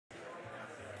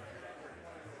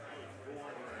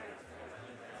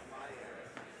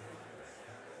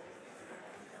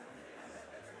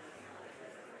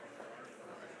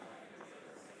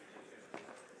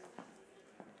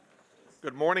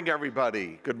Good morning,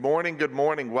 everybody. Good morning, good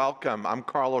morning. Welcome. I'm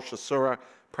Carlo Scissura,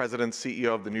 President and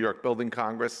CEO of the New York Building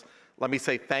Congress. Let me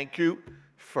say thank you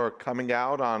for coming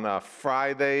out on a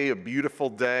Friday, a beautiful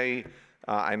day.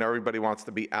 I know everybody wants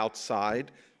to be outside.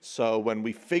 So when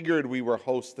we figured we were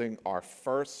hosting our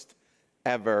first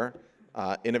ever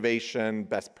Innovation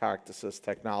Best Practices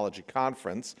Technology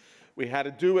Conference, we had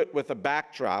to do it with a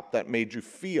backdrop that made you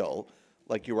feel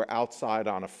like you were outside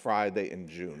on a Friday in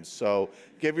June. So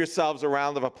give yourselves a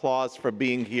round of applause for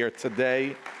being here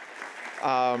today.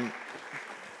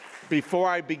 Before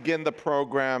I begin the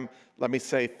program, let me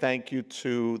say thank you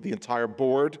to the entire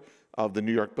board of the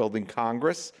New York Building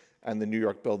Congress and the New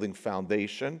York Building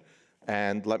Foundation.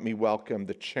 And let me welcome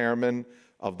the chairman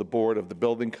of the board of the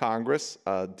Building Congress,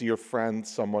 a dear friend,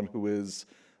 someone who is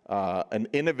an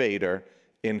innovator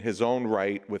in his own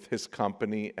right with his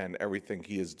company and everything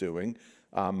he is doing.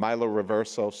 Milo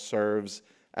Riverso serves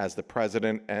as the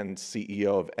president and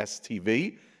CEO of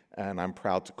STV, and I'm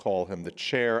proud to call him the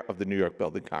chair of the New York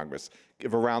Building Congress.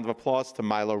 Give a round of applause to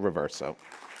Milo Riverso.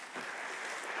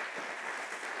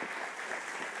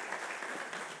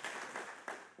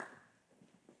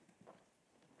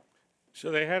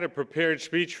 So they had a prepared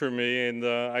speech for me, and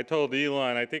I told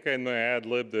Elon, I think I'm going to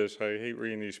ad-lib this. I hate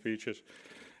reading these speeches.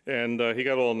 And he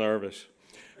got a little nervous.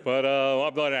 But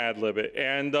I'm going to ad-lib it.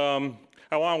 And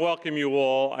I want to welcome you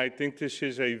all. I think this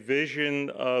is a vision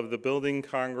of the Building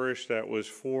Congress that was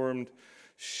formed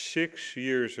 6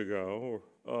 years ago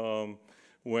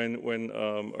when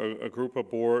a group of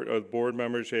board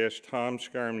members asked Tom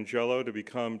Scarangello to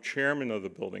become chairman of the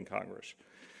Building Congress.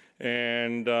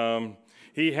 And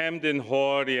he hemmed and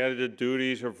hawed. He had the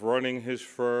duties of running his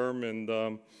firm,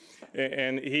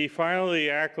 and he finally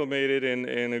acclimated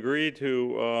and agreed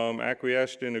to,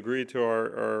 acquiesced and agreed to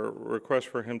our request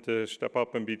for him to step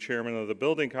up and be chairman of the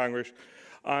Building Congress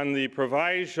on the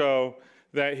proviso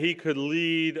that he could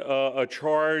lead a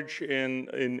charge in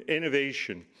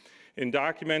innovation, in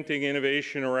documenting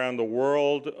innovation around the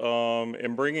world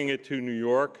and bringing it to New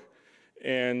York,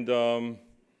 and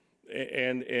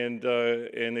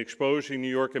exposing New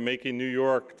York and making New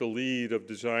York the lead of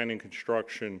design and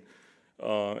construction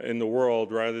in the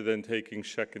world rather than taking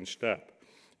second step.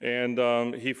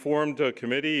 And he formed a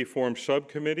committee, he formed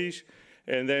subcommittees,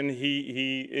 and then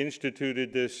he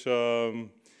instituted this,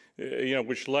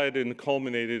 which led and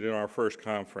culminated in our first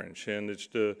conference, and it's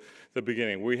the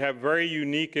beginning. We have very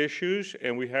unique issues,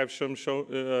 and we have some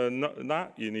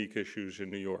not unique issues in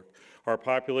New York. Our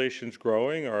population's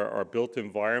growing, our built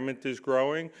environment is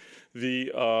growing.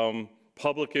 The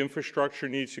public infrastructure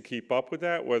needs to keep up with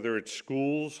that, whether it's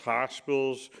schools,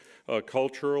 hospitals,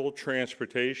 cultural,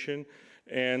 transportation.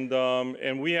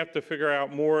 And we have to figure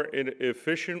out more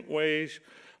efficient ways,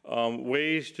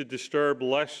 ways to disturb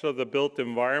less of the built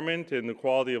environment and the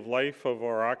quality of life of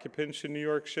our occupants in New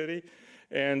York City.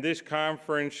 And this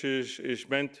conference is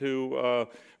meant to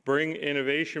bring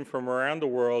innovation from around the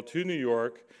world to New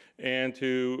York and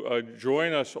to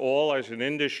join us all as an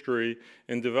industry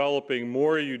in developing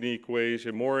more unique ways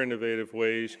and more innovative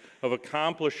ways of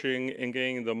accomplishing and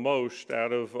getting the most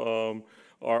out of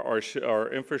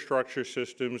our infrastructure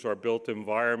systems, our built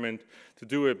environment, to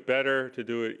do it better, to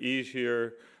do it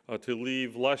easier, to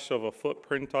leave less of a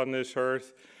footprint on this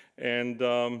earth. And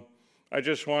I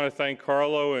just want to thank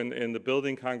Carlo and the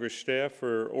Building Congress staff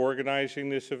for organizing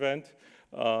this event.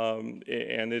 And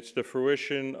it's the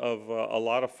fruition of a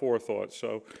lot of forethought.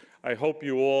 So I hope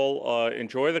you all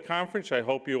enjoy the conference. I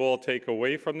hope you all take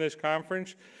away from this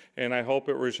conference, and I hope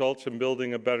it results in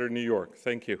building a better New York.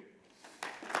 Thank you.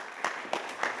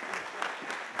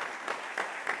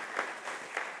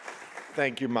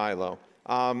 Thank you, Milo.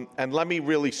 And let me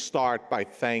really start by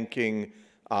thanking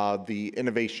the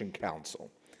Innovation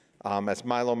Council. As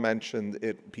Milo mentioned,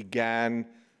 it began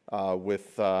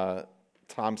with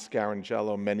Tom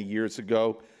Scarangello many years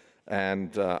ago,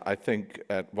 and I think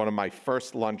at one of my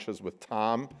first lunches with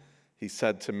Tom, he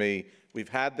said to me, we've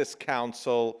had this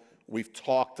council, we've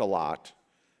talked a lot,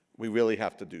 we really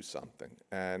have to do something.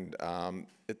 And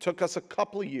it took us a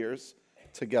couple of years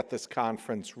to get this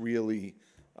conference really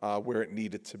where it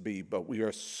needed to be, but we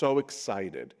are so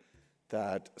excited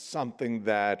that something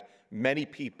that many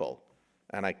people,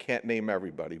 and I can't name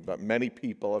everybody, but many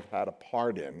people have had a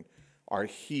part in, are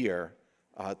here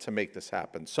to make this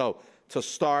happen. So to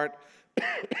start,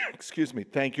 excuse me,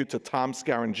 thank you to Tom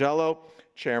Scarangello,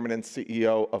 Chairman and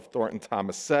CEO of Thornton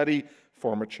Tomasetti,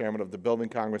 former Chairman of the Building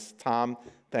Congress. Tom,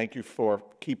 thank you for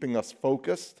keeping us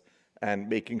focused and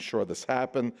making sure this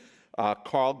happened.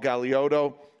 Carl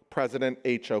Galeotto, President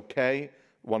HOK,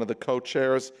 one of the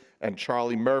co-chairs, and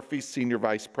Charlie Murphy, Senior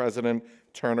Vice President,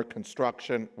 Turner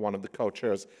Construction, one of the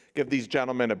co-chairs. Give these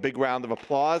gentlemen a big round of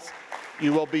applause.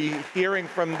 You will be hearing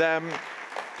from them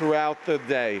throughout the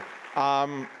day.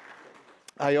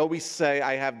 I always say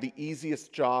I have the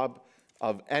easiest job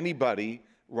of anybody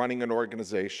running an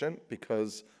organization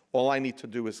because all I need to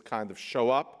do is kind of show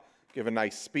up, give a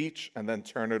nice speech, and then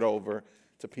turn it over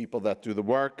to people that do the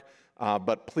work.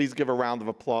 But please give a round of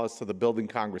applause to the Building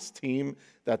Congress team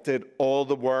that did all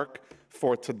the work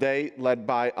for today, led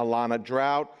by Alana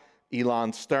Drought,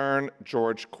 Elon Stern,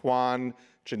 George Kwan,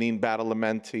 Janine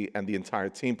Badalamenti, and the entire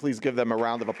team. Please give them a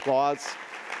round of applause.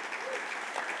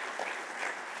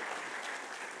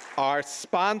 Our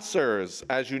sponsors,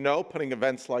 as you know, putting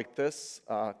events like this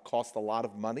cost a lot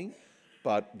of money,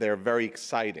 but they're very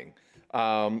exciting.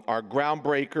 Our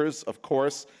groundbreakers, of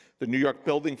course, the New York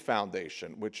Building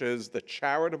Foundation, which is the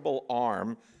charitable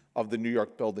arm of the New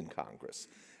York Building Congress.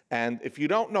 And if you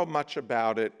don't know much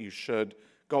about it, you should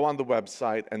go on the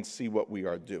website and see what we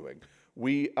are doing.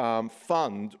 We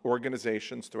fund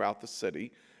organizations throughout the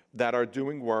city that are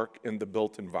doing work in the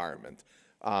built environment.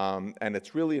 And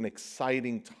it's really an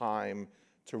exciting time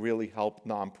to really help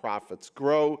nonprofits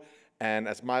grow. And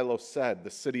as Milo said, the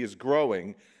city is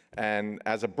growing. And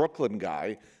as a Brooklyn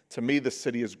guy, to me, the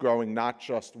city is growing not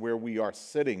just where we are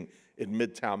sitting in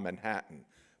Midtown Manhattan,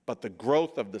 but the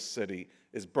growth of the city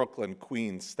is Brooklyn,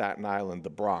 Queens, Staten Island, the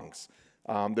Bronx.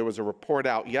 There was a report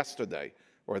out yesterday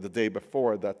or the day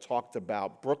before that talked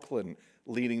about Brooklyn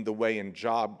leading the way in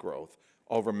job growth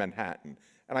over Manhattan.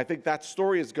 And I think that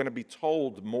story is going to be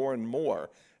told more and more,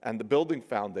 and the Building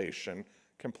Foundation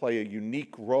can play a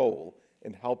unique role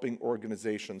in helping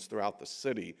organizations throughout the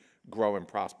city grow and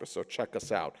prosper. So check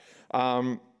us out.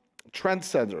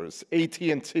 Trendsetters,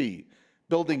 AT&T,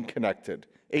 Building Connected,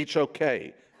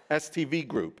 HOK, STV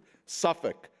Group,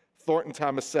 Suffolk, Thornton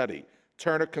Tomasetti,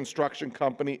 Turner Construction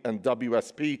Company, and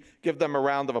WSP. Give them a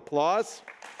round of applause.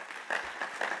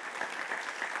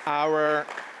 Our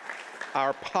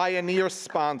pioneer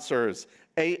sponsors,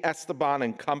 A. Esteban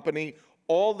and Company.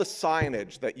 All the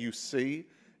signage that you see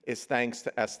is thanks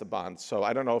to Esteban. So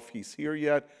I don't know if he's here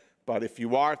yet, but if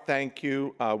you are, thank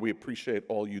you. We appreciate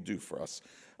all you do for us.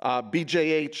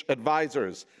 BJH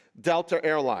Advisors, Delta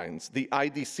Airlines, the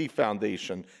IDC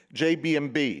Foundation,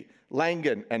 JB&B,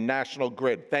 Langen, and National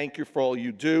Grid. Thank you for all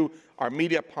you do. Our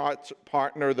media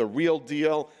partner, The Real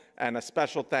Deal, and a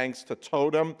special thanks to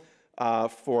Totem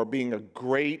for being a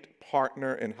great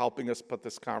partner in helping us put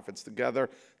this conference together.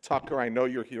 Tucker, I know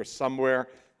you're here somewhere.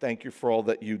 Thank you for all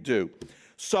that you do.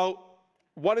 So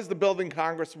what is the Building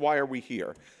Congress? Why are we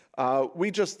here?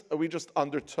 We just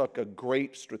undertook a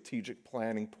great strategic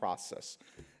planning process.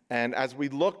 And as we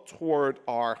look toward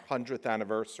our 100th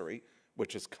anniversary,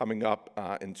 which is coming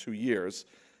up in 2 years,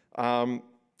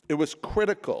 it was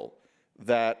critical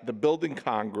that the Building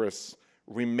Congress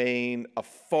remain a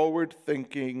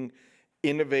forward-thinking,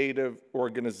 innovative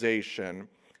organization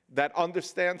that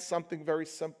understands something very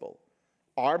simple.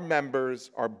 Our members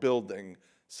are building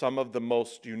some of the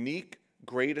most unique,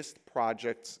 greatest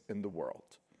projects in the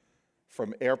world,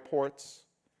 from airports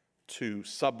to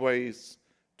subways,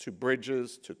 to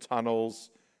bridges, to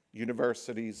tunnels,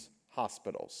 universities,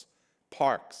 hospitals,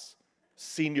 parks,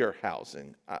 senior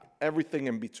housing, everything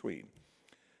in between.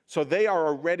 So they are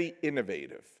already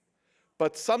innovative.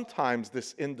 But sometimes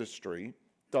this industry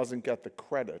doesn't get the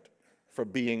credit for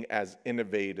being as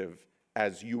innovative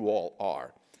as you all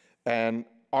are. And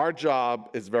our job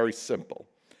is very simple,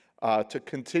 to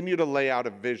continue to lay out a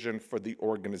vision for the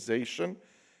organization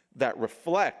that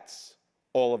reflects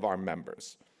all of our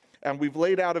members. And we've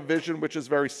laid out a vision which is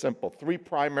very simple, 3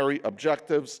 primary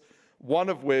objectives, one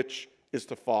of which is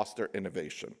to foster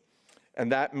innovation.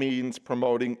 And that means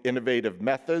promoting innovative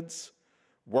methods,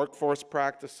 workforce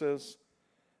practices,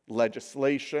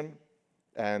 legislation,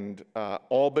 and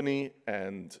Albany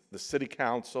and the City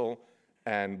Council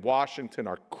and Washington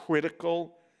are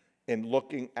critical in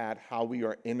looking at how we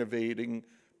are innovating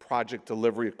project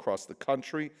delivery across the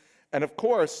country. And of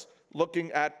course,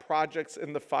 looking at projects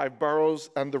in the 5 boroughs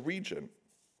and the region.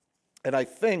 And I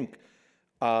think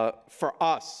for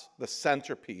us, the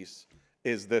centerpiece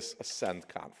is this Ascend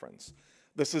Conference.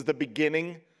 This is the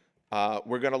beginning.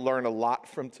 We're going to learn a lot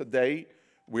from today.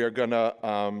 We are going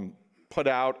to put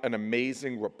out an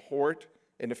amazing report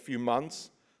in a few months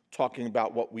talking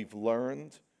about what we've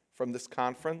learned from this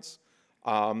conference.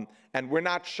 And we're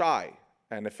not shy.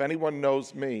 And if anyone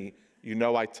knows me, you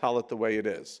know I tell it the way it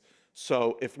is.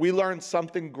 So if we learn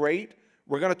something great,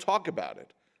 we're going to talk about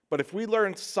it. But if we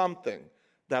learn something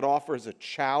that offers a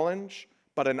challenge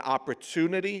but an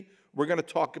opportunity, we're going to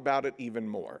talk about it even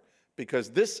more. Because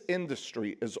this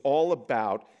industry is all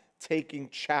about taking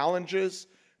challenges,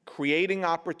 creating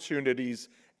opportunities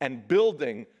and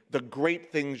building the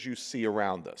great things you see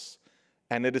around us.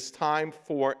 And it is time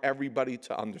for everybody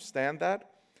to understand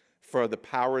that, for the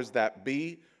powers that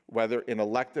be, whether in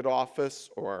elected office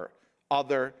or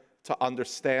other, to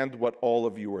understand what all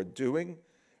of you are doing.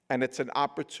 And it's an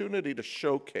opportunity to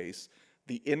showcase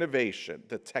the innovation,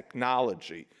 the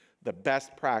technology, the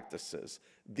best practices,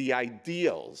 the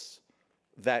ideals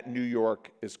that New York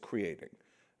is creating.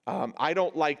 I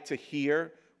don't like to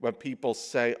hear when people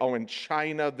say, oh, in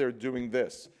China they're doing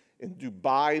this, in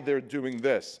Dubai they're doing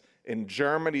this, in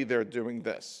Germany they're doing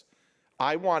this.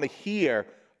 I want to hear,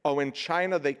 oh, in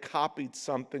China they copied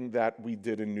something that we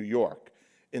did in New York.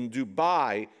 In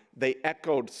Dubai, they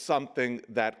echoed something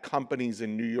that companies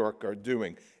in New York are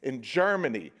doing. In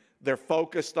Germany, they're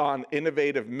focused on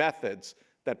innovative methods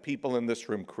that people in this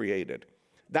room created.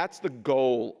 That's the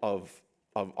goal of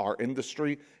our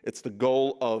industry. It's the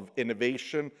goal of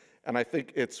innovation, and I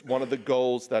think it's one of the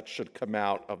goals that should come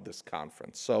out of this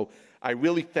conference. So I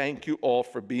really thank you all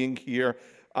for being here.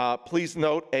 Please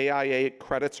note, AIA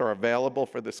credits are available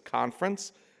for this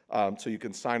conference, so you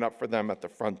can sign up for them at the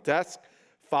front desk.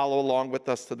 Follow along with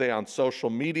us today on social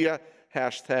media,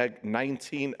 hashtag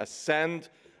 19Ascend.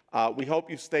 We hope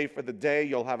you stay for the day.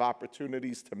 You'll have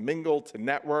opportunities to mingle, to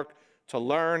network, to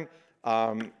learn.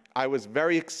 I was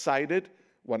very excited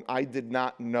when I did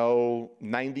not know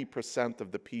 90%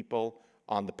 of the people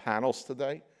on the panels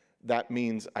today. That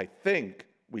means I think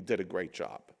we did a great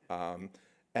job.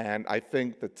 And I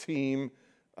think the team,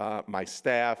 my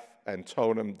staff, and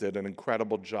Totem did an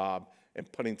incredible job in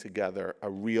putting together a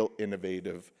real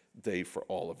innovative day for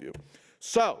all of you.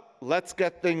 So let's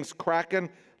get things cracking.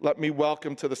 Let me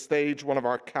welcome to the stage one of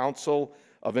our Council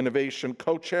of Innovation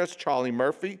co-chairs, Charlie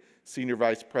Murphy, Senior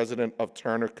Vice President of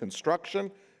Turner Construction,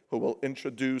 who will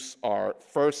introduce our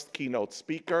first keynote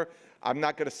speaker. I'm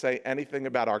not going to say anything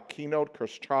about our keynote,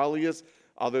 because Charlie is,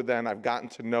 other than I've gotten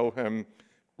to know him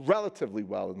relatively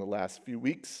well in the last few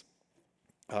weeks.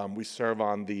 We serve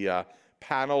on the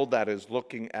panel that is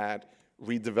looking at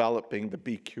redeveloping the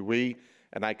BQE,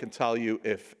 and I can tell you,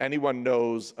 if anyone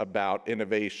knows about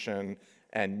innovation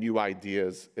and new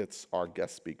ideas, it's our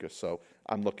guest speaker, so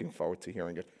I'm looking forward to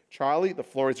hearing it. Charlie, the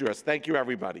floor is yours. Thank you,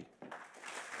 everybody.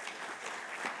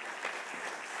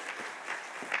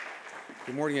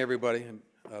 Good morning, everybody.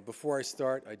 Before I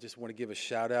start, I just want to give a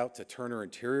shout out to Turner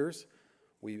Interiors.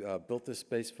 We built this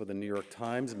space for the New York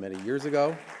Times many years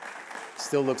ago.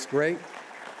 Still looks great.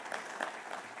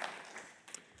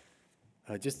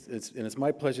 It's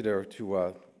my pleasure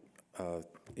to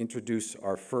introduce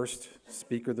our first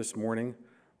speaker this morning,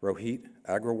 Rohit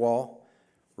Aggarwala.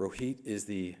 RIT is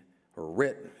the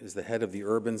head of the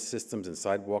Urban Systems and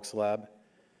Sidewalks Lab.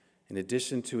 In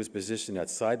addition to his position at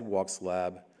Sidewalks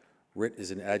Lab, RIT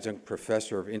is an adjunct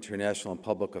professor of international and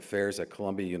public affairs at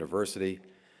Columbia University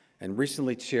and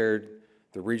recently chaired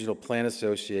the Regional Plan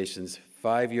Association's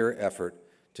 5-year effort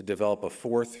to develop a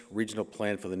 4th regional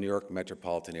plan for the New York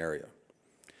metropolitan area.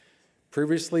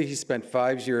 Previously, he spent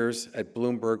 5 years at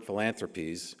Bloomberg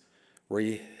Philanthropies, where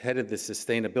he headed the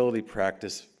sustainability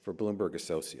practice for Bloomberg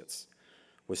Associates,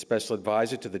 was special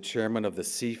advisor to the chairman of the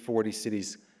C40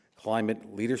 Cities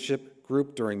Climate Leadership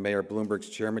Group during Mayor Bloomberg's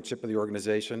chairmanship of the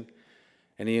organization,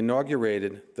 and he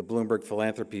inaugurated the Bloomberg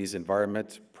Philanthropies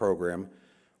Environment Program,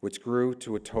 which grew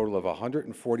to a total of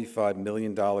 $145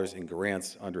 million in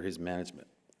grants under his management.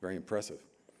 Very impressive.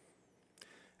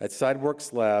 At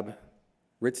Sidewalks Lab,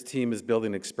 RIT's team is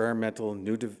building an experimental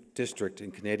new district in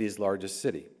Canada's largest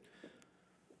city,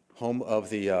 home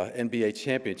of the NBA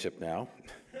championship now,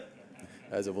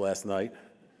 as of last night,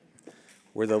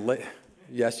 where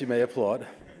yes, you may applaud,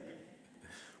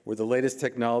 where the latest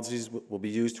technologies will be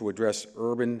used to address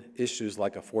urban issues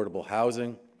like affordable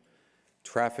housing,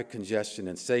 traffic congestion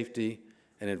and safety,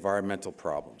 and environmental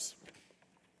problems.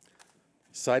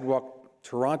 Sidewalk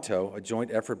Toronto, a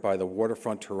joint effort by the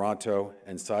Waterfront Toronto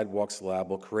and Sidewalks Lab,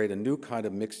 will create a new kind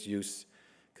of mixed-use,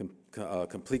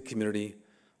 complete community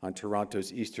on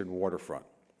Toronto's eastern waterfront,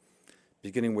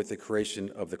 beginning with the creation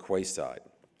of the Quayside.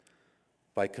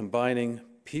 By combining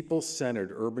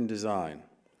people-centered urban design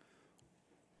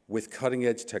with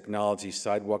cutting-edge technology,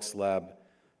 Sidewalks Lab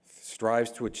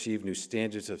strives to achieve new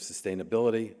standards of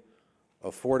sustainability,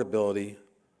 affordability,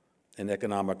 and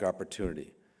economic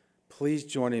opportunity. Please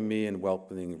join me in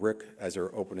welcoming Rick as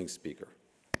our opening speaker.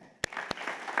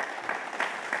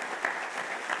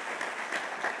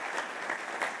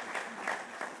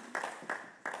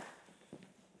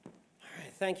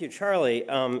 Thank you, Charlie,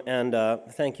 and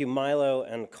thank you, Milo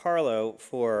and Carlo,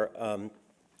 for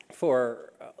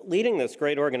for leading this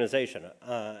great organization.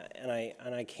 And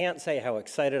I can't say how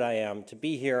excited I am to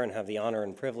be here and have the honor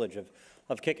and privilege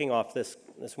of kicking off this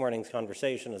morning's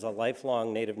conversation as a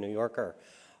lifelong native New Yorker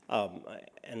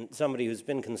and somebody who's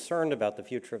been concerned about the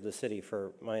future of the city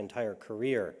for my entire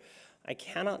career. I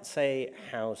cannot say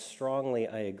how strongly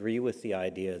I agree with the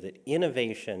idea that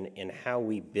innovation in how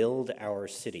we build our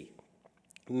city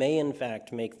may in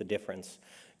fact make the difference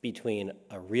between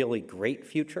a really great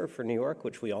future for New York,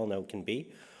 which we all know can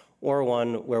be, or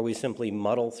one where we simply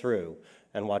muddle through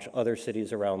and watch other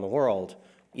cities around the world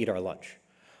eat our lunch.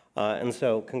 And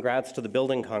so congrats to the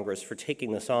Building Congress for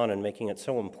taking this on and making it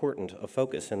so important a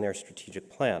focus in their strategic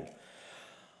plan.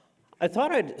 I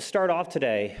thought I'd start off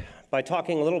today by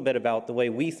talking a little bit about the way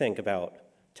we think about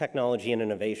technology and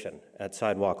innovation at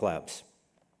Sidewalk Labs.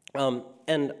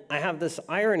 And I have this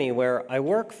irony where I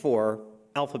work for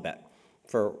Alphabet,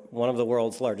 for one of the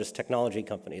world's largest technology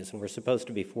companies, and we're supposed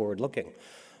to be forward-looking.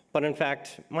 But in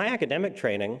fact, my academic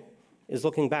training is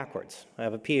looking backwards. I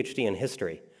have a PhD in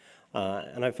history,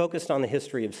 and I focused on the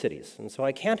history of cities. And so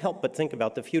I can't help but think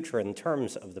about the future in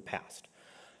terms of the past.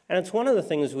 And it's one of the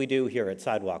things we do here at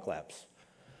Sidewalk Labs.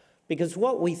 Because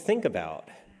what we think about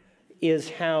is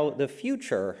how the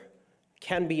future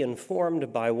can be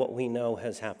informed by what we know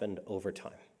has happened over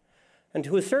time. And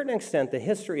to a certain extent, the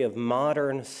history of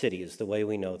modern cities, the way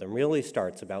we know them, really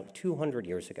starts about 200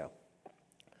 years ago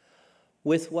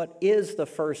with what is the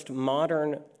first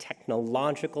modern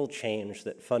technological change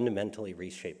that fundamentally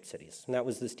reshaped cities, and that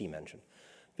was the steam engine.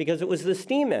 Because it was the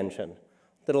steam engine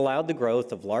that allowed the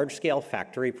growth of large-scale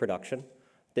factory production,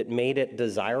 that made it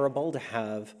desirable to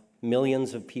have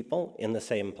millions of people in the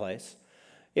same place.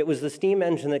 It was the steam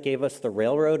engine that gave us the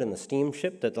railroad and the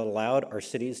steamship that allowed our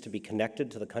cities to be connected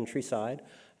to the countryside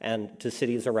and to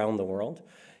cities around the world.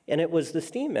 And it was the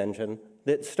steam engine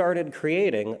that started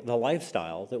creating the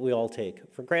lifestyle that we all take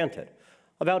for granted.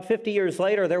 About 50 years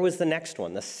later, there was the next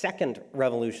one. The second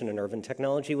revolution in urban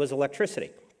technology was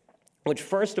electricity, which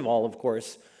first of all, of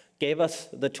course, gave us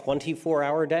the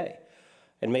 24-hour day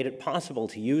and made it possible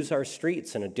to use our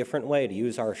streets in a different way, to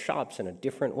use our shops in a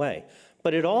different way.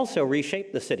 But it also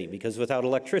reshaped the city, because without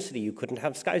electricity, you couldn't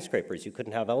have skyscrapers, you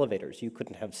couldn't have elevators, you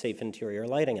couldn't have safe interior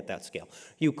lighting at that scale.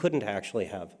 You couldn't actually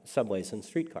have subways and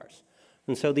streetcars.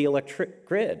 And so the electric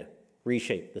grid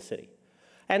reshaped the city.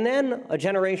 And then a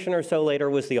generation or so later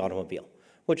was the automobile,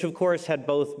 which of course had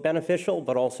both beneficial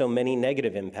but also many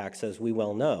negative impacts, as we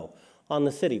well know, on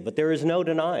the city. But there is no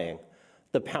denying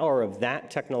the power of that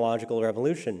technological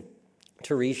revolution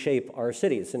to reshape our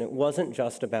cities. And it wasn't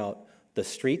just about the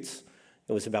streets.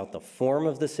 It was about the form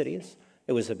of the cities.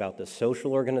 It was about the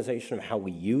social organization of how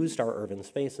we used our urban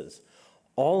spaces.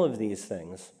 All of these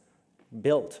things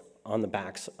built on the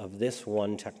backs of this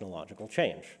one technological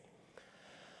change.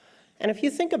 And if you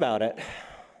think about it,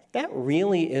 that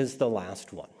really is the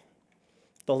last one.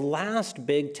 The last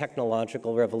big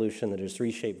technological revolution that has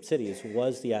reshaped cities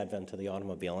was the advent of the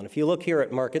automobile. And if you look here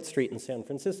at Market Street in San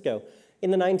Francisco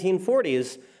in the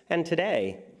 1940s and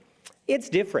today, it's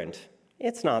different.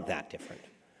 It's not that different.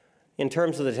 In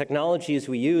terms of the technologies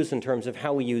we use, in terms of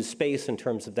how we use space, in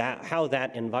terms of how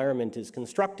that environment is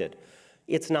constructed,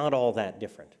 it's not all that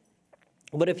different.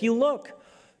 But if you look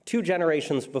 2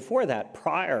 generations before that,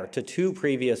 prior to 2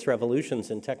 previous revolutions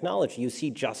in technology, you see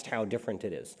just how different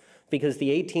it is. Because the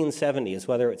 1870s,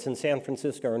 whether it's in San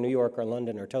Francisco or New York or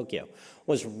London or Tokyo,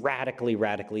 was radically,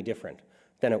 radically different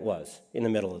than it was in the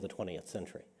middle of the 20th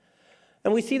century.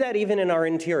 And we see that even in our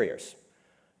interiors.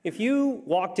 If you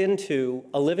walked into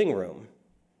a living room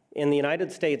in the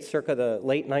United States circa the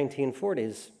late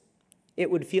 1940s,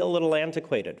 it would feel a little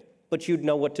antiquated, but you'd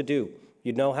know what to do.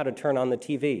 You'd know how to turn on the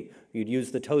TV. You'd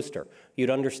use the toaster.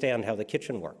 You'd understand how the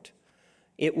kitchen worked.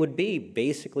 It would be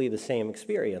basically the same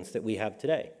experience that we have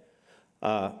today.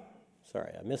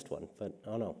 Sorry, I missed one, but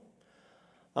oh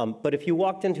no. But if you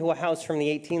walked into a house from the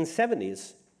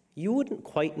 1870s, you wouldn't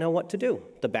quite know what to do.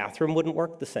 The bathroom wouldn't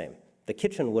work the same. The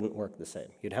kitchen wouldn't work the same.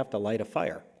 You'd have to light a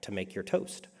fire to make your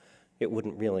toast. It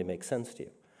wouldn't really make sense to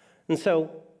you. And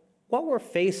so what we're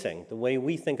facing, the way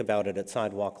we think about it at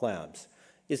Sidewalk Labs,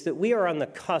 is that we are on the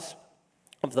cusp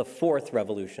of the 4th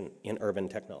revolution in urban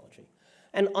technology.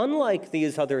 And unlike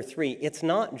these other 3, it's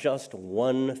not just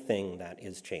one thing that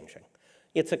is changing.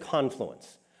 It's a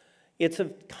confluence. It's a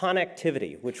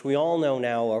connectivity, which we all know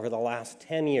now over the last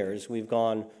 10 years, we've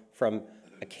gone from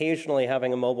occasionally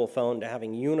having a mobile phone to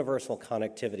having universal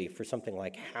connectivity for something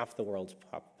like half the world's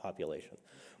population.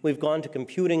 We've gone to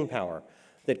computing power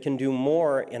that can do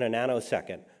more in a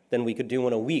nanosecond than we could do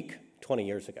in a week 20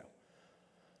 years ago.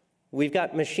 We've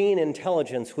got machine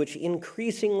intelligence, which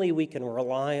increasingly we can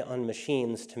rely on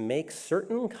machines to make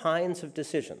certain kinds of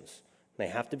decisions. They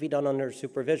have to be done under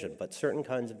supervision, but certain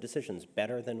kinds of decisions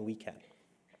better than we can.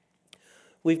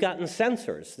 We've gotten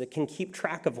sensors that can keep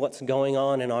track of what's going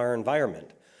on in our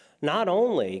environment. Not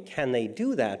only can they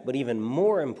do that, but even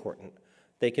more important,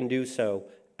 they can do so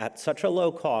at such a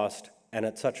low cost and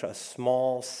at such a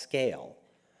small scale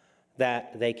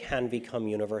that they can become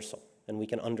universal, and we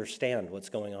can understand what's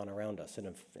going on around us in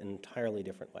an entirely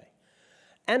different way.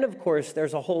 And of course,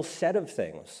 there's a whole set of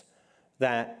things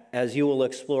that, as you will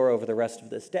explore over the rest of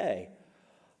this day,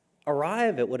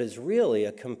 arrive at what is really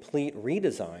a complete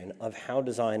redesign of how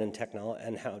design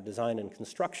and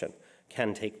construction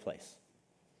can take place.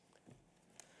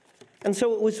 And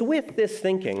so it was with this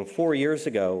thinking 4 years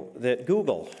ago that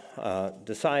Google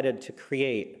decided to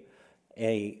create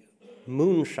a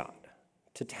moonshot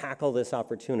to tackle this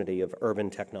opportunity of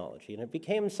urban technology. And it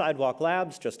became Sidewalk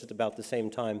Labs just at about the same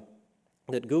time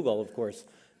that Google, of course,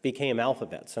 became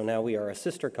Alphabet. So now we are a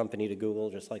sister company to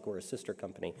Google, just like we're a sister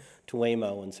company to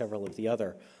Waymo and several of the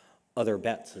other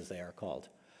bets, as they are called.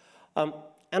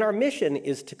 And our mission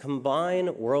is to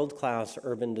combine world-class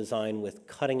urban design with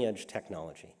cutting-edge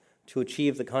technology to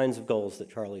achieve the kinds of goals that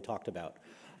Charlie talked about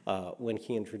when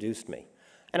he introduced me.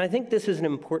 And I think this is an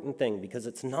important thing because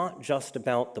it's not just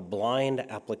about the blind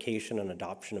application and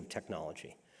adoption of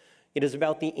technology. It is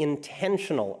about the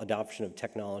intentional adoption of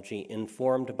technology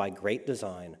informed by great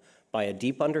design, by a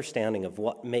deep understanding of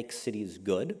what makes cities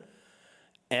good,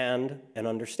 and an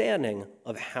understanding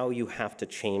of how you have to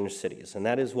change cities. And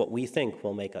that is what we think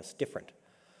will make us different.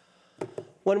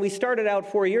 When we started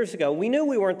out 4 years ago, we knew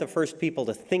we weren't the first people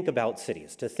to think about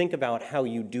cities, to think about how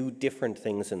you do different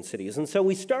things in cities. And so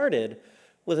we started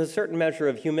with a certain measure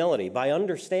of humility by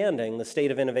understanding the state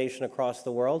of innovation across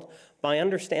the world, by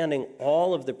understanding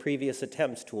all of the previous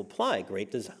attempts to apply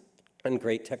great design and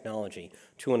great technology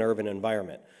to an urban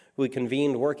environment. We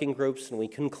convened working groups and we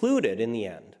concluded in the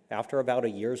end, after about a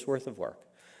year's worth of work,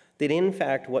 that in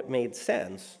fact what made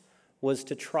sense was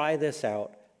to try this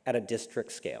out at a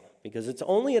district scale, because it's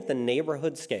only at the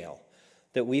neighborhood scale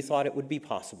that we thought it would be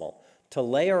possible to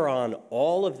layer on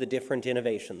all of the different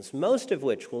innovations, most of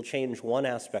which will change one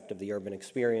aspect of the urban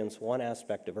experience, one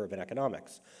aspect of urban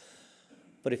economics.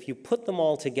 But if you put them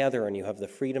all together and you have the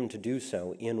freedom to do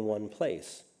so in one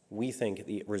place, we think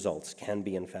the results can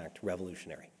be, in fact,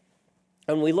 revolutionary.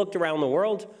 And we looked around the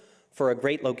world for a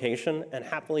great location, and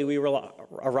happily we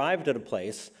arrived at a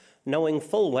place knowing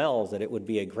full well that it would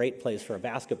be a great place for a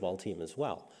basketball team as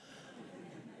well,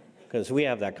 because we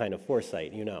have that kind of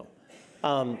foresight, you know.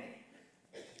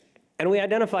 And we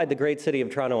identified the great city of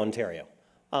Toronto, Ontario,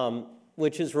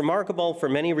 which is remarkable for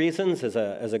many reasons.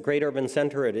 As a great urban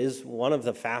center, it is one of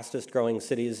the fastest growing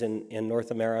cities in North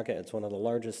America. It's one of the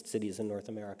largest cities in North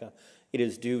America. It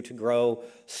is due to grow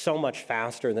so much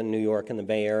faster than New York and the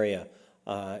Bay Area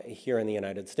here in the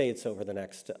United States over the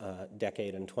next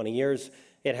decade and 20 years.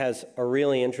 It has a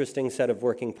really interesting set of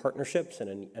working partnerships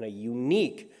and a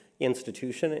unique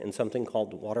institution in something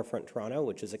called Waterfront Toronto,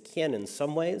 which is akin in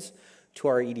some ways to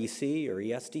our EDC or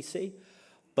ESDC,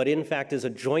 but in fact is a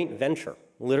joint venture,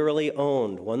 literally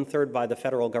owned 1/3 by the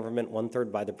federal government,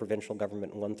 1/3 by the provincial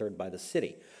government, and 1/3 by the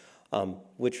city,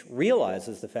 which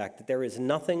realizes the fact that there is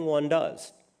nothing one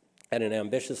does at an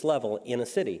ambitious level in a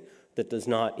city that does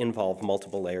not involve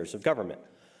multiple layers of government.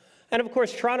 And of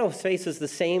course, Toronto faces the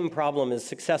same problem as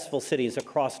successful cities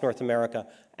across North America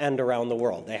and around the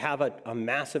world. They have a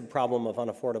massive problem of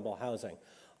unaffordable housing.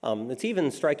 It's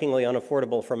even strikingly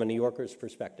unaffordable from a New Yorker's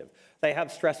perspective. They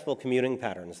have stressful commuting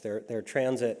patterns. Their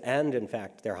transit and, in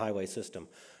fact, their highway system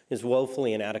is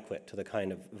woefully inadequate to the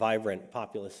kind of vibrant,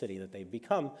 populous city that they've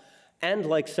become. And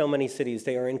like so many cities,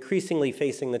 they are increasingly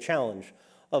facing the challenge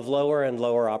of lower and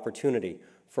lower opportunity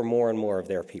for more and more of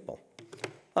their people.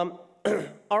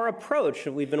 Our approach,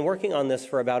 we've been working on this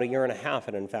for about a year and a half,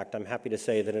 and in fact, I'm happy to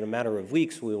say that in a matter of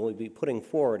weeks, we will be putting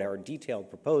forward our detailed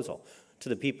proposal to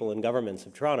the people and governments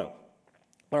of Toronto.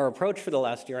 Our approach for the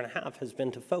last year and a half has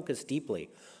been to focus deeply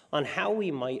on how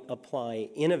we might apply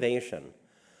innovation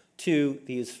to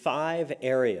these 5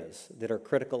 areas that are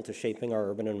critical to shaping our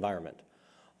urban environment.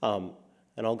 And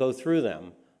I'll go through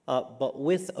them, but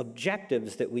with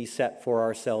objectives that we set for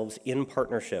ourselves in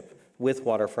partnership with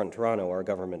Waterfront Toronto, our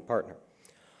government partner.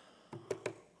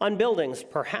 On buildings,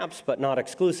 perhaps but not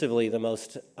exclusively the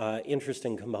most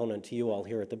interesting component to you all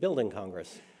here at the Building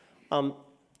Congress,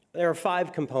 there are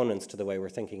 5 components to the way we're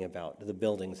thinking about the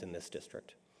buildings in this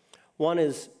district. One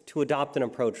is to adopt an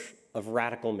approach of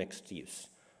radical mixed use.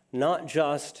 not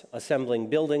just assembling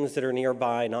buildings that are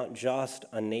nearby, not just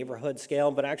a neighborhood scale,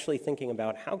 but actually thinking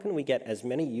about how can we get as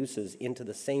many uses into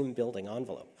the same building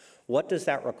envelope? What does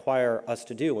that require us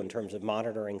to do in terms of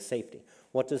monitoring safety?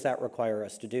 What does that require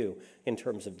us to do in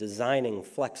terms of designing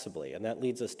flexibly? And that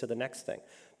leads us to the next thing.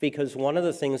 Because one of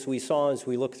the things we saw as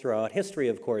we look throughout history,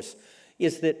 of course,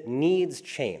 is that needs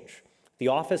change. The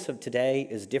office of today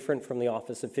is different from the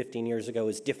office of 15 years ago,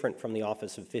 is different from the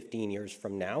office of 15 years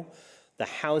from now. The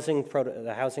housing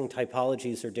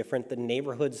typologies are different. The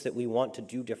neighborhoods that we want to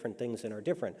do different things in are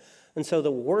different. And so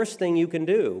the worst thing you can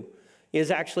do is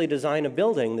actually design a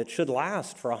building that should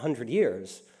last for 100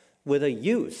 years with a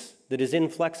use that is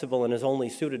inflexible and is only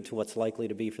suited to what's likely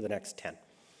to be for the next 10.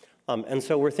 And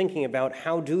so we're thinking about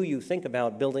how do you think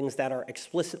about buildings that are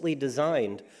explicitly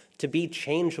designed to be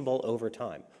changeable over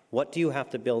time? What do you have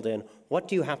to build in? What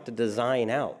do you have to design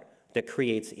out that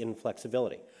creates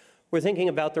inflexibility? We're thinking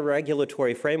about the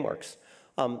regulatory frameworks.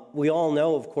 We all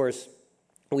know, of course,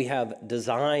 we have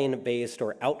design-based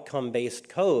or outcome-based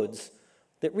codes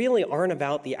that really aren't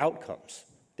about the outcomes.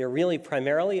 They're really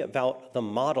primarily about the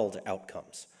modeled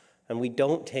outcomes. And we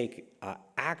don't take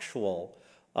actual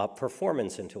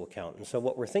performance into account. And so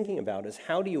what we're thinking about is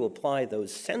how do you apply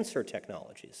those sensor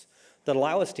technologies that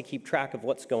allow us to keep track of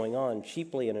what's going on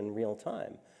cheaply and in real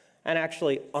time, and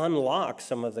actually unlock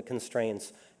some of the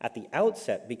constraints at the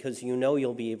outset because you know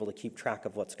you'll be able to keep track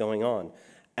of what's going on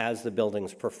as the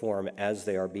buildings perform, as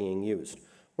they are being used.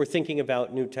 We're thinking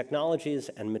about new technologies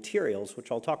and materials,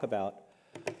 which I'll talk about,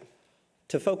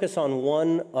 to focus on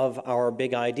one of our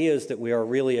big ideas that we are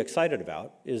really excited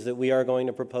about, is that we are going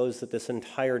to propose that this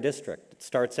entire district, it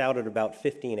starts out at about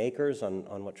 15 acres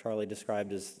on what Charlie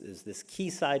described as this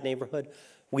quayside neighborhood.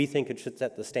 We think it should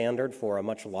set the standard for a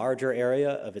much larger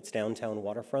area of its downtown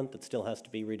waterfront that still has to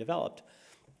be redeveloped.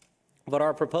 But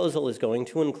our proposal is going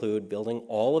to include building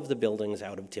all of the buildings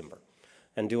out of timber,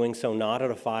 and doing so not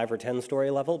at a 5 or 10-story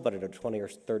level, but at a 20 or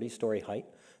 30-story height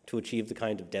to achieve the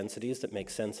kind of densities that make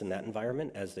sense in that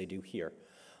environment as they do here.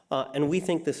 And we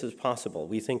think this is possible.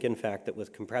 We think, in fact, that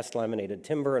with compressed laminated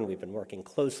timber, and we've been working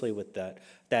closely with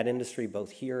that industry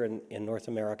both here in North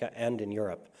America and in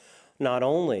Europe, not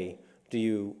only do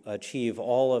you achieve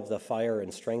all of the fire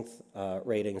and strength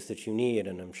ratings that you need,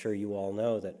 and I'm sure you all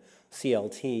know that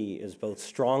CLT is both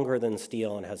stronger than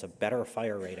steel and has a better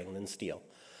fire rating than steel,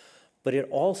 but it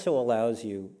also allows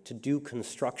you to do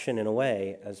construction in a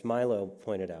way, as Milo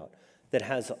pointed out, that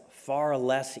has far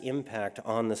less impact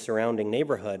on the surrounding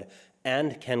neighborhood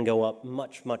and can go up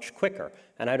much, much quicker.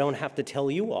 And I don't have to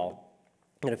tell you all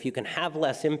that if you can have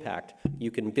less impact, you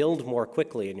can build more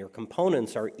quickly, and your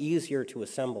components are easier to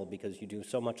assemble because you do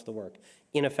so much of the work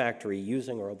in a factory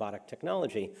using robotic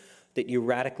technology, that you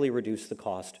radically reduce the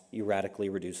cost, you radically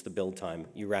reduce the build time,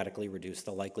 you radically reduce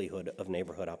the likelihood of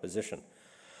neighborhood opposition.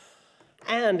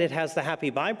 And it has the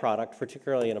happy byproduct,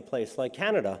 particularly in a place like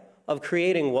Canada, of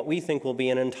creating what we think will be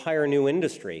an entire new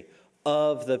industry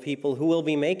of the people who will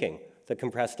be making the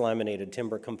compressed laminated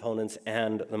timber components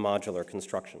and the modular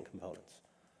construction components.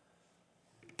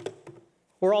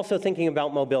 We're also thinking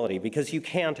about mobility, because you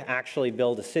can't actually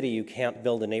build a city, you can't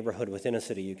build a neighborhood within a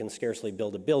city, you can scarcely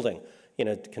build a building in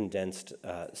a condensed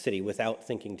city without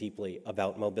thinking deeply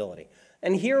about mobility.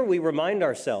 And here we remind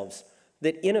ourselves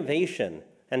that innovation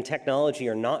and technology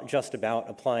are not just about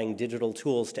applying digital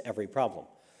tools to every problem.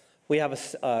 We have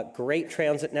a great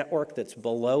transit network that's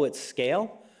below its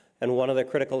scale, and one of the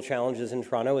critical challenges in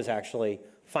Toronto is actually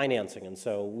financing. And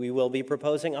so we will be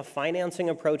proposing a financing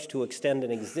approach to extend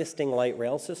an existing light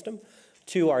rail system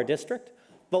to our district,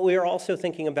 but we are also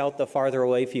thinking about the farther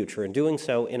away future and doing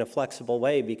so in a flexible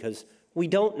way, because we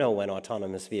don't know when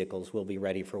autonomous vehicles will be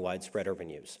ready for widespread urban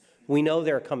use. We know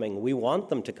they're coming, we want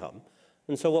them to come.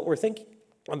 And so what we're thinking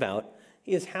about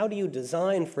is how do you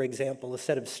design, for example, a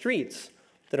set of streets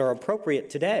that are appropriate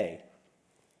today,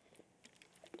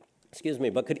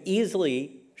 but could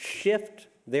easily shift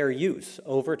their use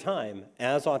over time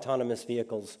as autonomous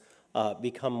vehicles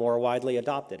become more widely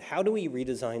adopted. How do we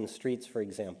redesign streets, for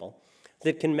example,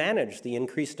 that can manage the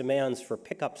increased demands for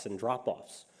pickups and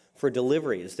drop-offs, for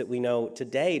deliveries that we know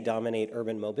today dominate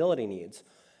urban mobility needs,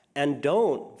 and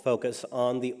don't focus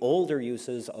on the older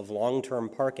uses of long-term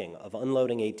parking, of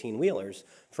unloading 18-wheelers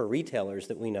for retailers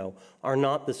that we know are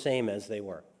not the same as they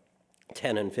were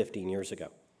 10 and 15 years ago.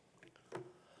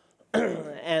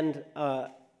 And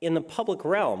in the public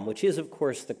realm, which is, of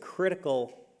course, the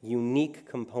critical, unique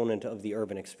component of the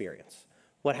urban experience,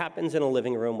 what happens in a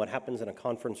living room, what happens in a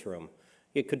conference room,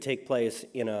 it could take place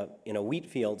in a wheat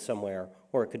field somewhere,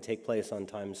 or it could take place on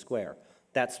Times Square.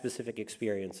 That specific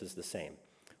experience is the same.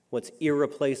 What's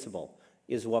irreplaceable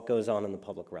is what goes on in the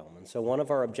public realm. And so one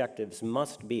of our objectives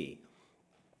must be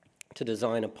to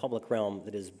design a public realm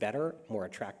that is better, more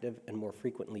attractive, and more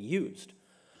frequently used.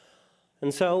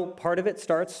 And so part of it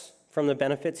starts from the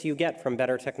benefits you get from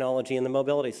better technology in the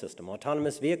mobility system.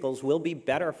 Autonomous vehicles will be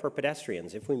better for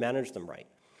pedestrians if we manage them right.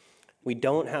 We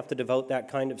don't have to devote that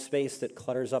kind of space that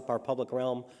clutters up our public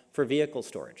realm for vehicle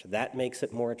storage. That makes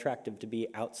it more attractive to be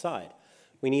outside.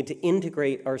 We need to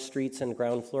integrate our streets and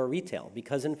ground floor retail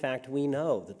because, in fact, we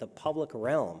know that the public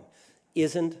realm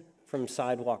isn't from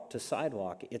sidewalk to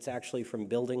sidewalk. It's actually from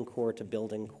building core to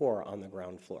building core on the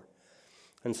ground floor.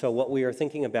 And so what we are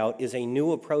thinking about is a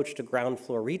new approach to ground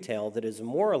floor retail that is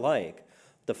more like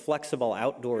the flexible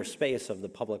outdoor space of the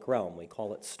public realm. We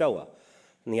call it STOA.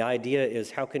 And the idea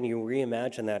is, how can you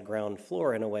reimagine that ground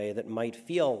floor in a way that might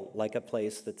feel like a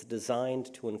place that's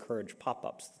designed to encourage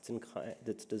pop-ups,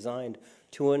 that's designed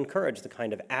to encourage the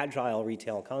kind of agile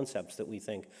retail concepts that we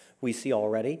think we see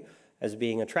already as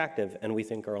being attractive and we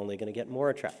think are only going to get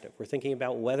more attractive. We're thinking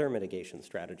about weather mitigation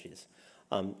strategies,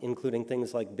 including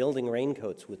things like building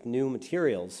raincoats with new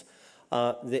materials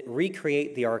that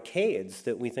recreate the arcades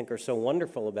that we think are so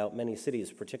wonderful about many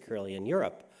cities, particularly in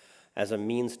Europe, as a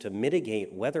means to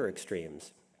mitigate weather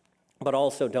extremes, but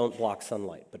also don't block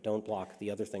sunlight, but don't block the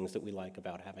other things that we like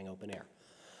about having open air.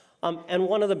 And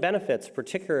one of the benefits,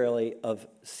 particularly of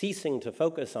ceasing to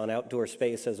focus on outdoor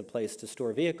space as a place to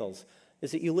store vehicles,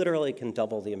 is that you literally can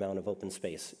double the amount of open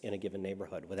space in a given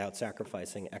neighborhood without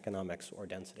sacrificing economics or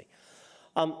density.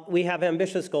 We have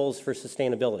ambitious goals for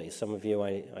sustainability. Some of you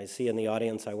I see in the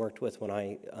audience I worked with when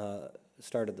I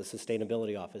started the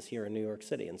sustainability office here in New York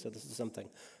City, and so this is something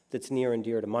that's near and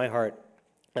dear to my heart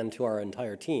and to our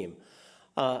entire team.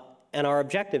 And our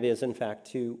objective is, in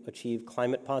fact, to achieve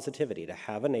climate positivity, to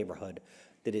have a neighborhood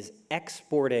that is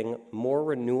exporting more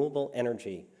renewable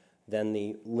energy than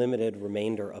the limited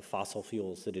remainder of fossil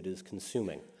fuels that it is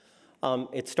consuming.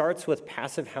 It starts with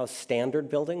passive house standard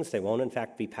buildings. They won't, in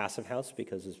fact, be passive house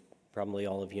because, as probably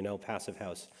all of you know, passive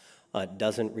house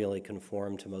doesn't really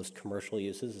conform to most commercial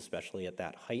uses, especially at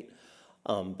that height,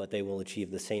 but they will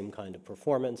achieve the same kind of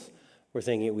performance. We're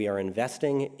thinking we are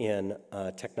investing in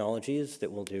technologies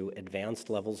that will do advanced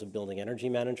levels of building energy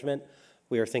management.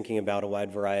 We are thinking about a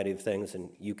wide variety of things, and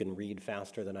you can read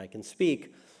faster than I can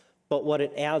speak, but what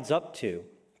it adds up to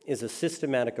is a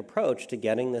systematic approach to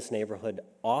getting this neighborhood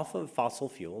off of fossil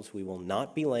fuels. We will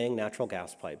not be laying natural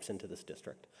gas pipes into this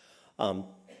district.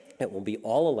 It will be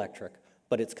all electric,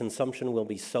 but its consumption will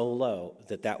be so low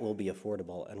that that will be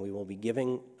affordable, and we will be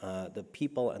giving the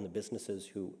people and the businesses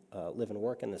who live and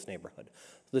work in this neighborhood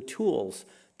the tools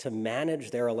to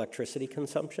manage their electricity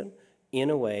consumption in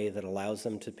a way that allows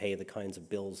them to pay the kinds of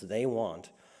bills they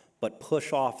want, but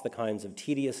push off the kinds of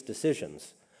tedious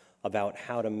decisions about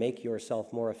how to make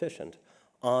yourself more efficient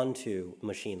onto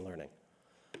machine learning.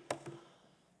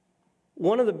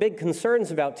 One of the big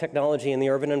concerns about technology in the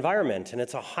urban environment, and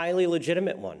it's a highly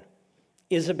legitimate one,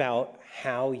 is about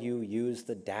how you use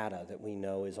the data that we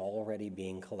know is already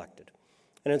being collected.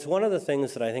 And it's one of the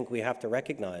things that I think we have to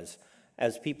recognize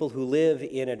as people who live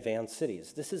in advanced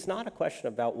cities. This is not a question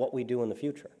about what we do in the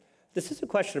future. This is a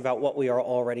question about what we are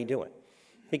already doing.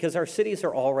 Because our cities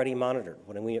are already monitored,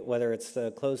 whether it's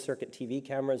the closed-circuit TV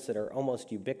cameras that are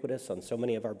almost ubiquitous on so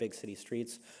many of our big city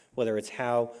streets, whether it's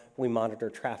how we monitor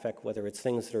traffic, whether it's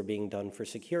things that are being done for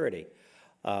security,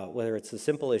 whether it's the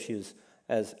simple issues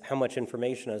as how much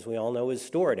information, as we all know, is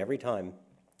stored every time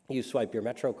you swipe your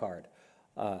Metro card.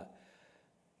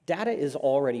 Data is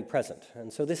already present,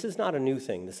 and so this is not a new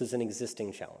thing. This is an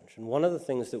existing challenge. And one of the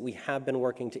things that we have been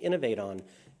working to innovate on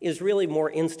is really more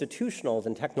institutional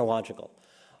than technological.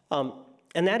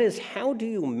 And that is, how do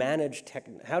you manage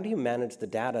the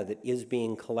data that is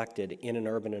being collected in an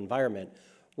urban environment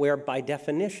where, by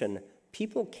definition,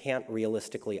 people can't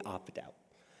realistically opt out?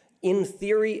 In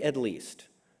theory, at least,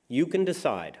 you can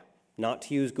decide not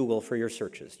to use Google for your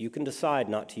searches. You can decide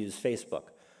not to use Facebook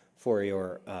for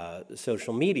your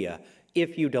social media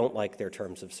if you don't like their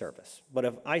terms of service. But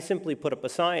if I simply put up a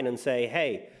sign and say,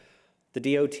 hey, the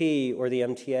DOT or the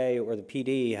MTA or the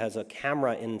PD has a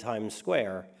camera in Times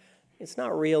Square, it's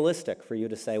not realistic for you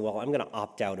to say, well, I'm going to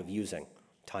opt out of using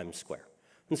Times Square.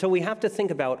 And so we have to think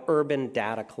about urban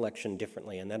data collection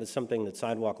differently, and that is something that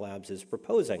Sidewalk Labs is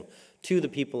proposing to the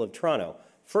people of Toronto.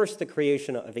 First, the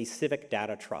creation of a civic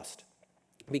data trust.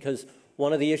 Because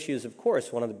one of the issues, of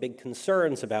course, one of the big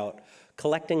concerns about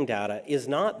collecting data is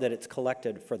not that it's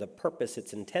collected for the purpose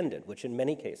it's intended, which in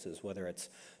many cases, whether it's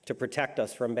to protect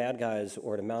us from bad guys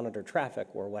or to monitor traffic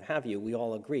or what have you, we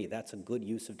all agree that's a good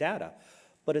use of data.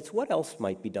 But it's what else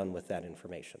might be done with that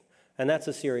information. And that's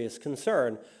a serious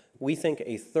concern. We think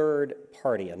a third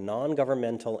party, a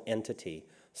non-governmental entity,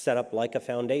 set up like a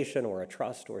foundation or a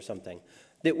trust or something,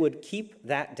 that would keep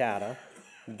that data,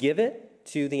 give it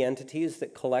to the entities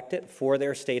that collect it for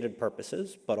their stated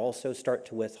purposes, but also start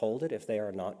to withhold it if they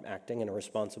are not acting in a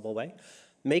responsible way,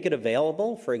 make it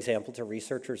available, for example, to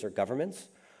researchers or governments,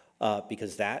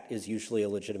 because that is usually a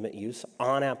legitimate use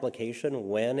on application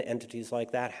when entities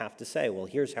like that have to say, well,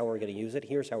 here's how we're going to use it,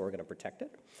 here's how we're going to protect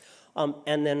it.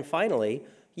 And then finally,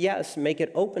 yes, make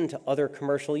it open to other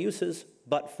commercial uses,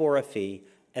 but for a fee,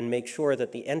 and make sure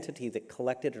that the entity that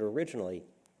collected it originally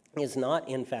is not,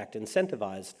 in fact,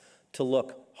 incentivized to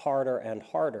look harder and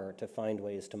harder to find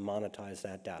ways to monetize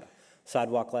that data.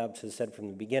 Sidewalk Labs has said from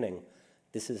the beginning,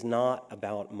 this is not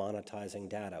about monetizing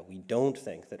data. We don't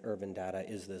think that urban data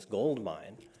is this gold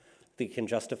mine that can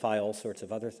justify all sorts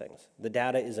of other things. The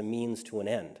data is a means to an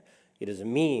end. It is a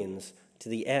means to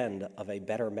the end of a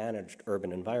better managed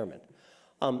urban environment.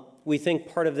 We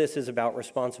think part of this is about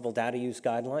responsible data use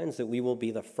guidelines that we will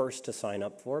be the first to sign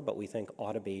up for, but we think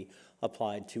ought to be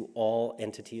applied to all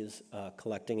entities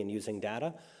collecting and using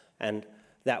data. And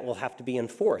that will have to be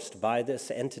enforced by this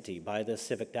entity, by this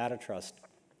civic data trust,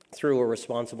 through a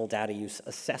responsible data use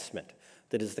assessment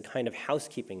that is the kind of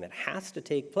housekeeping that has to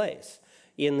take place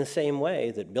in the same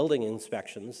way that building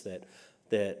inspections,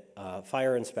 that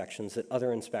fire inspections, that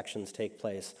other inspections take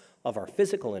place of our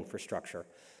physical infrastructure.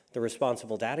 The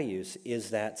responsible data use is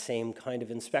that same kind of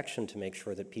inspection to make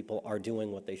sure that people are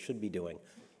doing what they should be doing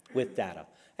with data.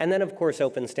 And then, of course,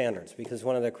 open standards, because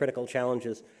one of the critical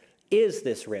challenges is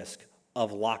this risk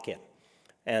of lock-in.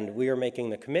 And we are making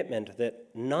the commitment that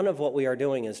none of what we are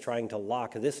doing is trying to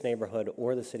lock this neighborhood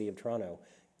or the City of Toronto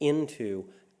into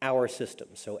our system.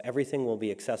 So everything will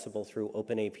be accessible through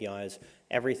open APIs.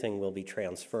 Everything will be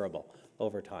transferable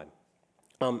over time.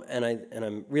 And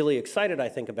I'm really excited, I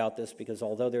think, about this because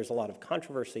although there's a lot of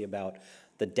controversy about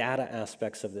the data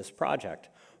aspects of this project,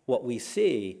 what we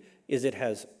see is it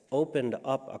has opened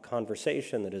up a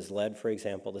conversation that has led, for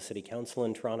example, the City Council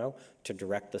in Toronto to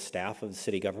direct the staff of the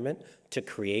city government to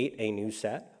create a new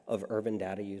set of urban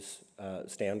data use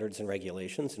standards and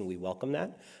regulations, and we welcome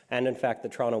that. And in fact, the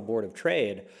Toronto Board of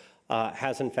Trade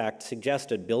has in fact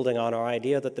suggested, building on our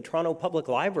idea, that the Toronto Public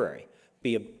Library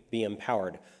be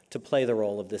empowered to play the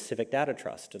role of the Civic Data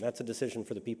Trust. And that's a decision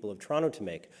for the people of Toronto to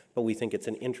make, but we think it's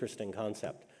an interesting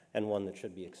concept and one that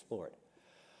should be explored.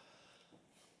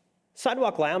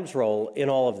 Sidewalk Labs' role in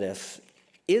all of this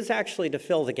is actually to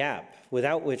fill the gap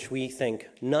without which we think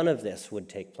none of this would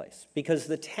take place, because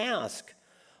the task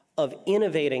of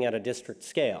innovating at a district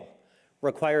scale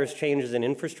requires changes in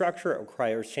infrastructure, it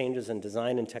requires changes in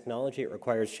design and technology, it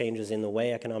requires changes in the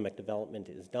way economic development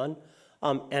is done,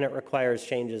 and it requires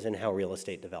changes in how real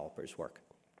estate developers work.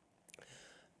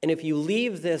 And if you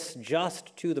leave this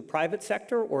just to the private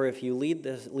sector, or if you leave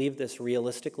this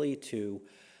realistically to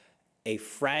a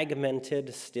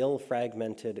fragmented, still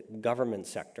fragmented government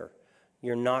sector,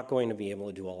 you're not going to be able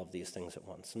to do all of these things at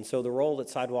once. And so the role that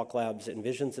Sidewalk Labs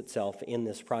envisions itself in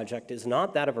this project is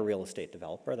not that of a real estate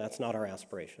developer. That's not our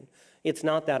aspiration. It's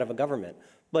not that of a government.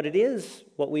 But it is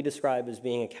what we describe as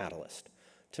being a catalyst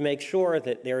to make sure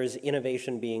that there is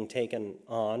innovation being taken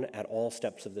on at all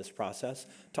steps of this process,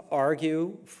 to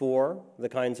argue for the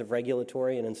kinds of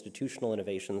regulatory and institutional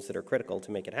innovations that are critical to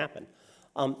make it happen,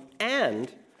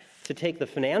 and to take the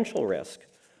financial risk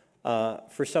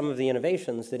for some of the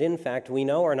innovations that, in fact, we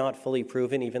know are not fully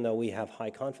proven, even though we have high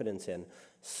confidence in.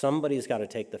 Somebody's got to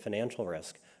take the financial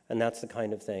risk, and that's the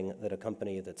kind of thing that a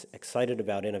company that's excited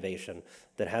about innovation,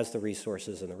 that has the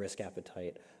resources and the risk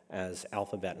appetite as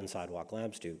Alphabet and Sidewalk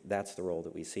Labs do, that's the role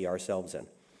that we see ourselves in.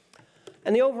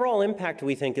 And the overall impact,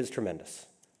 we think, is tremendous.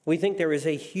 We think there is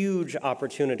a huge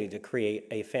opportunity to create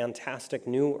a fantastic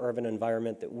new urban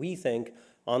environment that we think,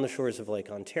 on the shores of Lake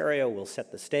Ontario, will set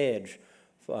the stage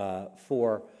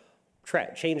for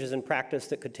changes in practice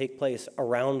that could take place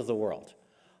around the world.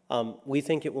 We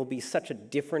think it will be such a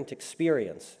different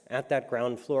experience at that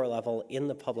ground floor level in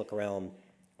the public realm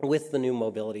with the new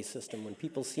mobility system, when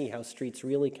people see how streets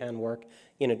really can work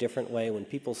in a different way, when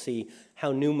people see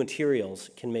how new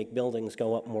materials can make buildings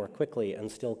go up more quickly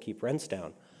and still keep rents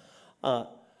down,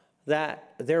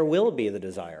 that there will be the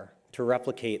desire to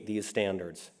replicate these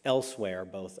standards elsewhere,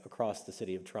 both across the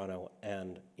City of Toronto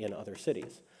and in other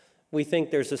cities. We think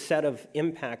there's a set of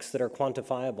impacts that are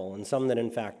quantifiable and some that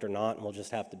in fact are not and will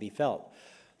just have to be felt.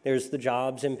 There's the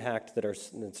jobs impact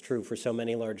that's true for so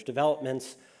many large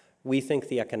developments. We think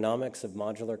the economics of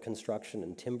modular construction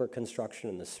and timber construction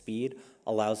and the speed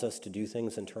allows us to do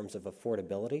things in terms of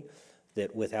affordability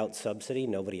that without subsidy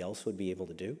nobody else would be able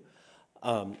to do.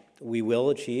 We will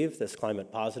achieve this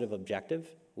climate positive objective.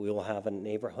 We will have a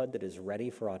neighborhood that is ready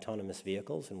for autonomous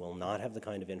vehicles and will not have the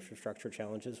kind of infrastructure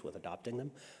challenges with adopting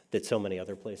them that so many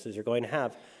other places are going to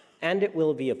have. And it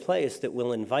will be a place that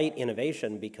will invite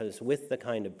innovation, because with the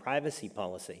kind of privacy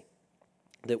policy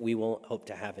that we will hope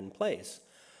to have in place,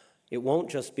 it won't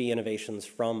just be innovations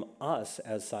from us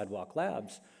as Sidewalk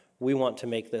Labs. We want to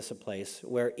make this a place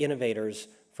where innovators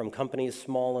from companies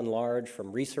small and large,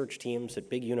 from research teams at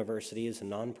big universities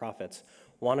and nonprofits,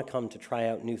 want to come to try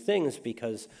out new things,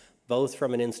 because both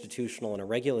from an institutional and a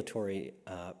regulatory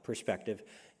perspective,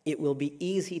 it will be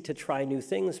easy to try new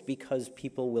things because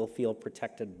people will feel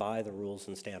protected by the rules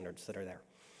and standards that are there.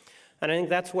 And I think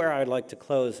that's where I'd like to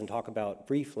close and talk about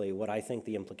briefly what I think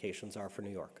the implications are for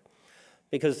New York.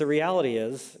 Because the reality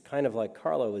is, kind of like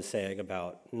Carlo was saying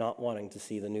about not wanting to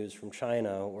see the news from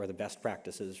China or the best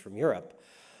practices from Europe,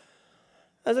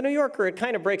 as a New Yorker, it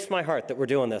kind of breaks my heart that we're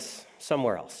doing this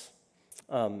somewhere else.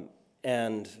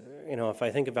 And you know, if I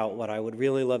think about what I would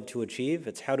really love to achieve,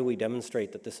 it's how do we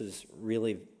demonstrate that this is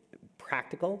really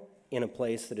practical in a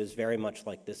place that is very much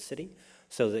like this city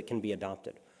so that it can be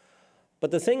adopted.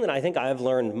 But the thing that I think I've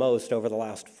learned most over the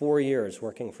last 4 years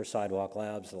working for Sidewalk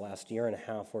Labs, the last year and a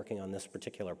half working on this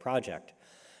particular project,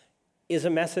 is a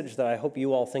message that I hope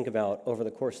you all think about over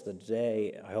the course of the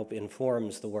day. I hope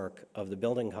informs the work of the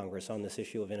Building Congress on this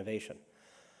issue of innovation.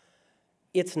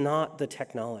 It's not the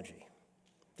technology.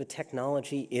 The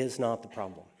technology is not the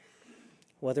problem.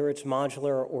 Whether it's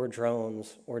modular or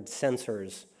drones or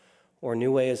sensors or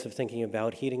new ways of thinking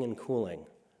about heating and cooling,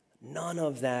 none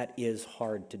of that is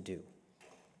hard to do.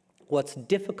 What's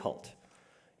difficult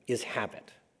is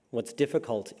habit. What's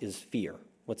difficult is fear.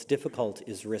 What's difficult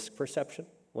is risk perception.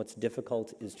 What's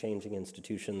difficult is changing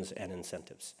institutions and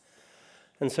incentives.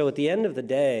 And so at the end of the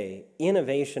day,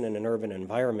 innovation in an urban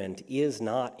environment is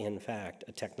not, in fact,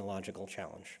 a technological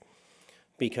challenge.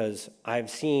 Because I've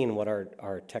seen what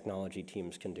our technology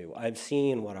teams can do. I've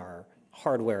seen what our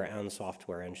hardware and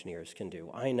software engineers can do.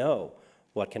 I know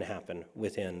what can happen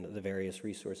within the various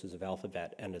resources of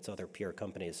Alphabet and its other peer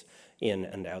companies in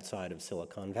and outside of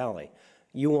Silicon Valley.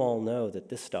 You all know that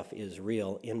this stuff is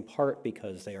real, in part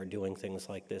because they are doing things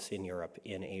like this in Europe,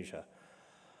 in Asia.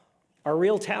 Our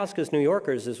real task as New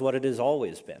Yorkers is what it has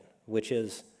always been, which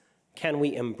is, can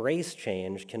we embrace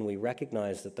change? Can we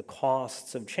recognize that the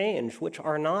costs of change, which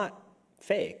are not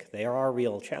fake, they are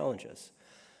real challenges,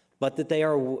 but that they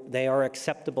are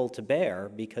acceptable to bear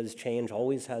because change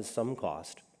always has some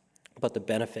cost, but the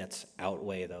benefits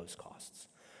outweigh those costs.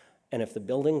 And if the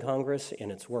Building Congress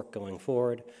in its work going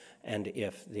forward, and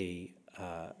if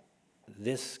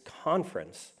this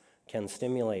conference can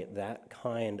stimulate that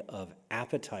kind of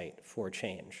appetite for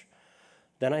change,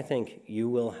 then I think you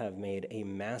will have made a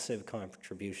massive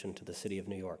contribution to the city of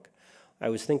New York. I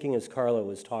was thinking as Carlo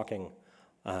was talking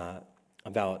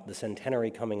about the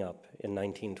centenary coming up in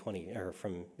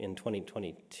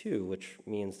 2022, which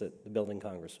means that the Building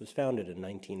Congress was founded in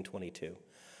 1922.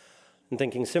 And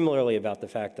thinking similarly about the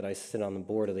fact that I sit on the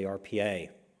board of the RPA,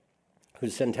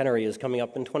 whose centenary is coming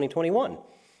up in 2021,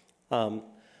 and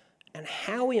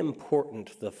how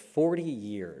important the 40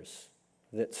 years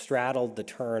that straddled the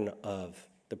turn of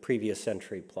the previous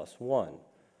century plus one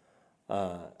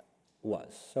was.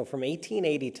 So from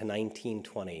 1880 to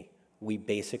 1920, we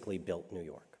basically built New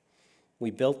York.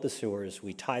 We built the sewers,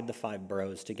 we tied the 5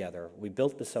 boroughs together, we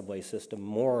built the subway system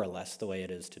more or less the way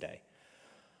it is today.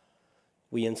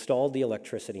 We installed the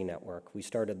electricity network, we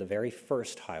started the very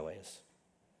first highways.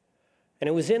 And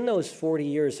it was in those 40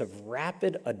 years of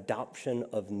rapid adoption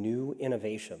of new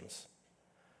innovations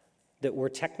that were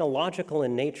technological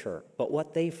in nature, but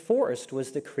what they forced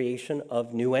was the creation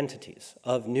of new entities,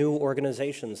 of new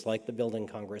organizations like the Building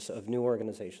Congress, of new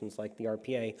organizations like the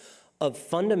RPA, of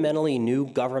fundamentally new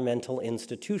governmental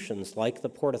institutions like the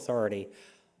Port Authority,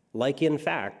 like, in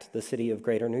fact, the city of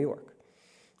Greater New York.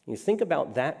 You think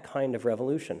about that kind of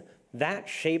revolution. That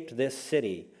shaped this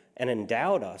city and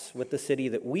endowed us with the city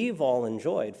that we've all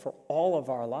enjoyed for all of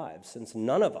our lives, since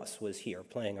none of us was here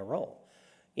playing a role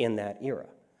in that era.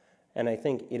 And I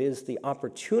think it is the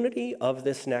opportunity of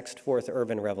this next fourth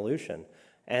urban revolution,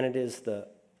 and it is the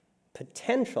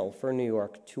potential for New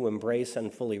York to embrace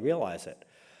and fully realize it.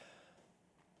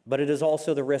 But it is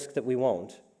also the risk that we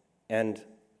won't. And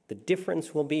the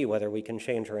difference will be whether we can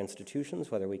change our institutions,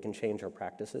 whether we can change our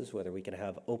practices, whether we can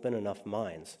have open enough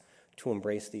minds to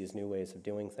embrace these new ways of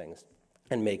doing things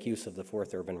and make use of the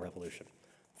fourth urban revolution.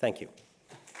 Thank you.